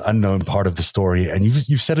 because it is an unknown part of the story. And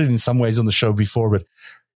you've said it in some ways on the show before, but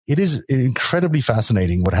it is incredibly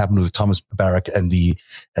fascinating what happened with Thomas Barack and the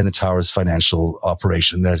Towers Financial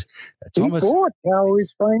operation. That Thomas bought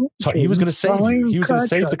Towers Financial. He was going to save you. He was going to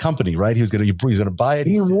save the company, right? He was going to buy it.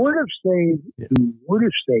 He would have saved. Yeah. He would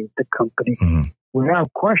have saved the company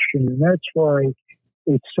without question, and that's why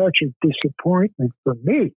it's such a disappointment for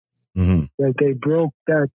me that they broke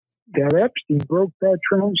that Epstein broke that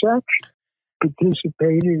transaction,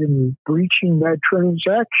 participated in breaching that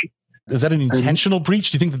transaction. Is that an intentional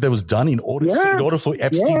breach? Do you think that was done in order for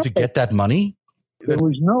Epstein to get that money? There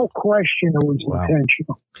was no question it was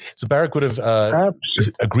intentional. So Barack would have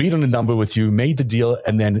agreed on a number with you, made the deal,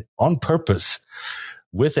 and then on purpose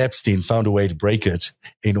with Epstein, found a way to break it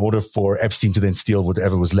in order for Epstein to then steal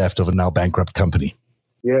whatever was left of a now bankrupt company.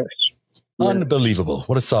 Yes. Unbelievable.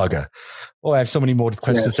 What a saga. Oh, I have so many more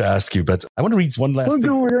questions to ask you, but I want to read one last thing.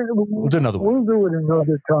 We'll do another one. We'll do it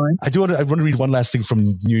another time. I want to read one last thing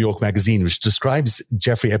from New York Magazine, which describes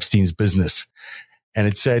Jeffrey Epstein's business. And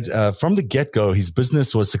it said, from the get-go, his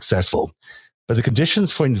business was successful, but the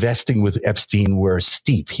conditions for investing with Epstein were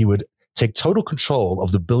steep. He would take total control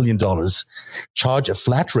of the $1 billion, charge a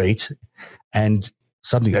flat rate, and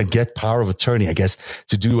get power of attorney, I guess,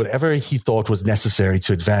 to do whatever he thought was necessary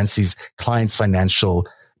to advance his client's financial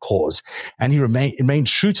cause. And he remained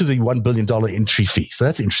true to the $1 billion entry fee. So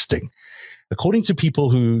that's interesting. According to people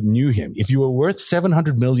who knew him, if you were worth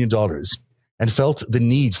 $700 million and felt the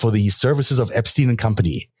need for the services of Epstein and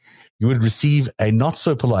Company, you would receive a not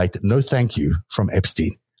so polite no thank you from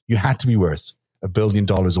Epstein. You had to be worth $1 billion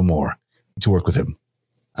or more to work with him.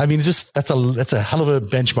 I mean, that's a hell of a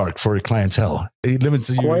benchmark for a clientele. It limits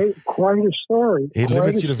you. Quite a story. It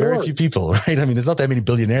limits you to very few people, right? I mean, there's not that many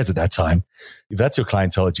billionaires at that time. If that's your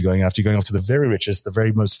clientele that you're going after the very richest, the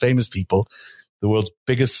very most famous people, the world's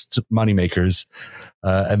biggest moneymakers,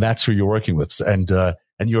 and that's who you're working with. And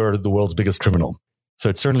you're the world's biggest criminal. So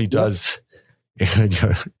it certainly does.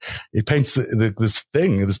 It paints this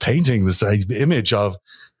painting, this image of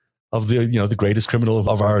the greatest criminal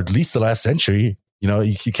of at least the last century.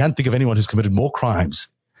 You can't think of anyone who's committed more crimes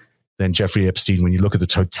than Jeffrey Epstein when you look at the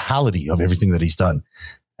totality of everything that he's done.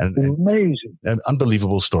 Amazing. An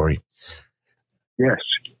unbelievable story. Yes.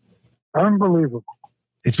 Unbelievable.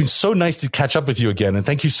 It's been so nice to catch up with you again. And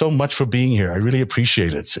thank you so much for being here. I really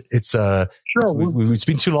appreciate it. It's it's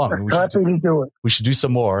been too long. Happy to do it. We should do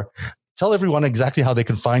some more. Tell everyone exactly how they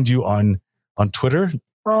can find you on Twitter.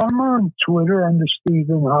 I'm on Twitter under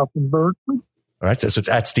Stephen Hoffenberg. All right. So it's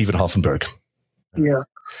at Stephen Hoffenberg. Yeah.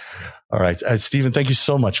 All right. Stephen, thank you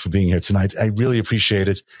so much for being here tonight. I really appreciate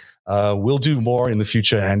it. We'll do more in the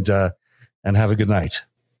future and have a good night.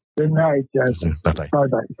 Good night, Jason. Bye-bye.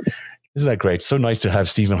 Bye-bye. Isn't that great? So nice to have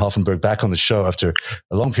Stephen Hoffenberg back on the show after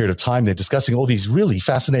a long period of time. They're discussing all these really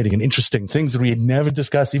fascinating and interesting things that we had never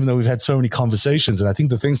discussed, even though we've had so many conversations. And I think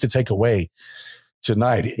the things to take away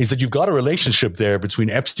tonight is that you've got a relationship there between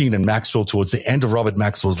Epstein and Maxwell towards the end of Robert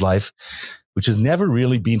Maxwell's life, which has never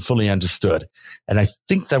really been fully understood. And I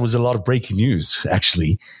think that was a lot of breaking news,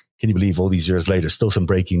 actually. Can you believe all these years later, still some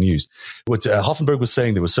breaking news? What Hoffenberg was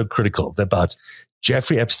saying that was so critical about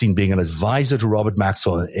Jeffrey Epstein being an advisor to Robert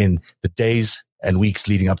Maxwell in the days and weeks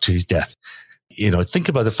leading up to his death. Think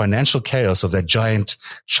about the financial chaos of that giant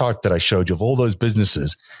chart that I showed you of all those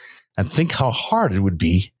businesses, and think how hard it would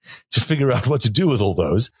be to figure out what to do with all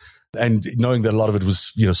those. And knowing that a lot of it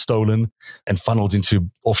was, stolen and funneled into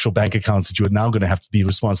offshore bank accounts that you are now going to have to be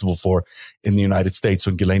responsible for in the United States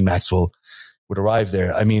when Ghislaine Maxwell would arrive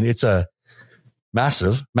there. I mean, it's a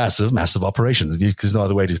massive, massive, massive operation. There's no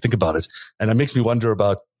other way to think about it. And it makes me wonder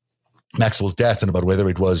about Maxwell's death and about whether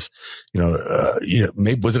it was,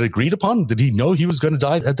 maybe was it agreed upon? Did he know he was going to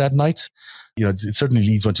die at that night? It certainly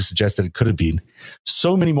leads one to suggest that it could have been.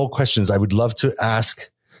 So many more questions I would love to ask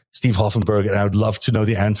Steve Hoffenberg, and I would love to know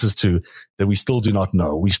the answers to that we still do not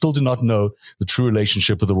know. We still do not know the true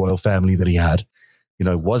relationship with the royal family that he had.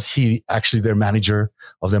 Was he actually their manager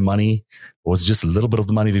of their money? Or was it just a little bit of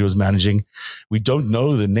the money that he was managing? We don't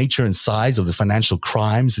know the nature and size of the financial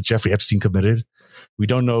crimes that Jeffrey Epstein committed. We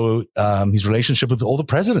don't know his relationship with all the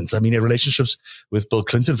presidents. I mean, he had relationships with Bill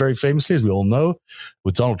Clinton, very famously, as we all know,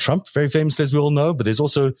 with Donald Trump, very famously, as we all know. But there's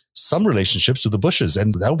also some relationships with the Bushes,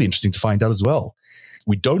 and that'll be interesting to find out as well.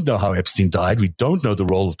 We don't know how Epstein died. We don't know the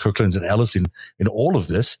role of Kirkland and Ellis in all of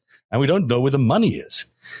this. And we don't know where the money is.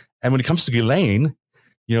 And when it comes to Ghislaine,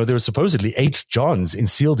 there were supposedly 8 Johns in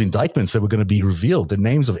sealed indictments that were going to be revealed. The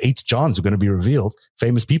names of 8 Johns were going to be revealed,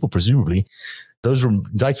 famous people, presumably. Those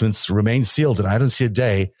indictments remain sealed. And I don't see a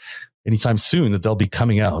day anytime soon that they'll be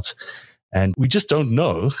coming out. And we just don't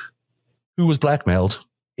know who was blackmailed,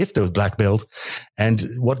 if they were blackmailed, and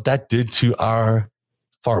what that did to our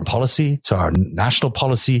foreign policy, to our national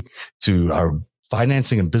policy, to our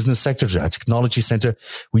financing and business sector, to our technology center.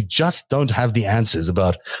 We just don't have the answers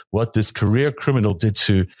about what this career criminal did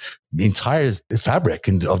to the entire fabric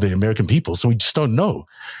of the American people. So we just don't know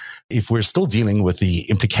if we're still dealing with the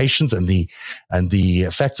implications and the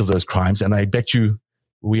effects of those crimes. And I bet you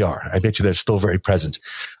we are. I bet you they're still very present.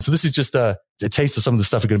 So this is just a taste of some of the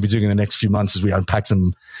stuff we're going to be doing in the next few months as we unpack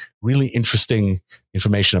some really interesting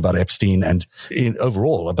information about Epstein and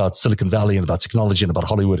overall about Silicon Valley and about technology and about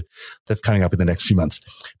Hollywood that's coming up in the next few months.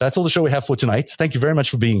 That's all the show we have for tonight. Thank you very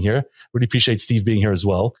much for being here. Really appreciate Steve being here as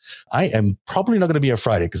well. I am probably not going to be here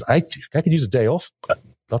Friday because I could use a day off.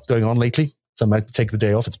 Lots going on lately. So I might take the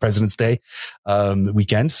day off. It's President's Day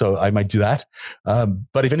weekend, so I might do that.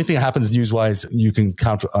 But if anything happens news-wise, you can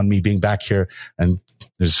count on me being back here, and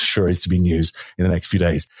there's sure is to be news in the next few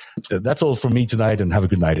days. That's all from me tonight, and have a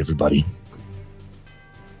good night, everybody.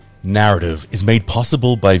 Narrative is made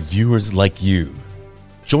possible by viewers like you.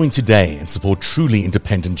 Join today and support truly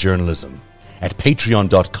independent journalism at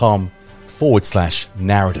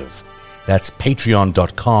patreon.com/narrative. That's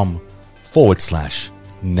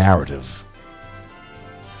patreon.com/narrative.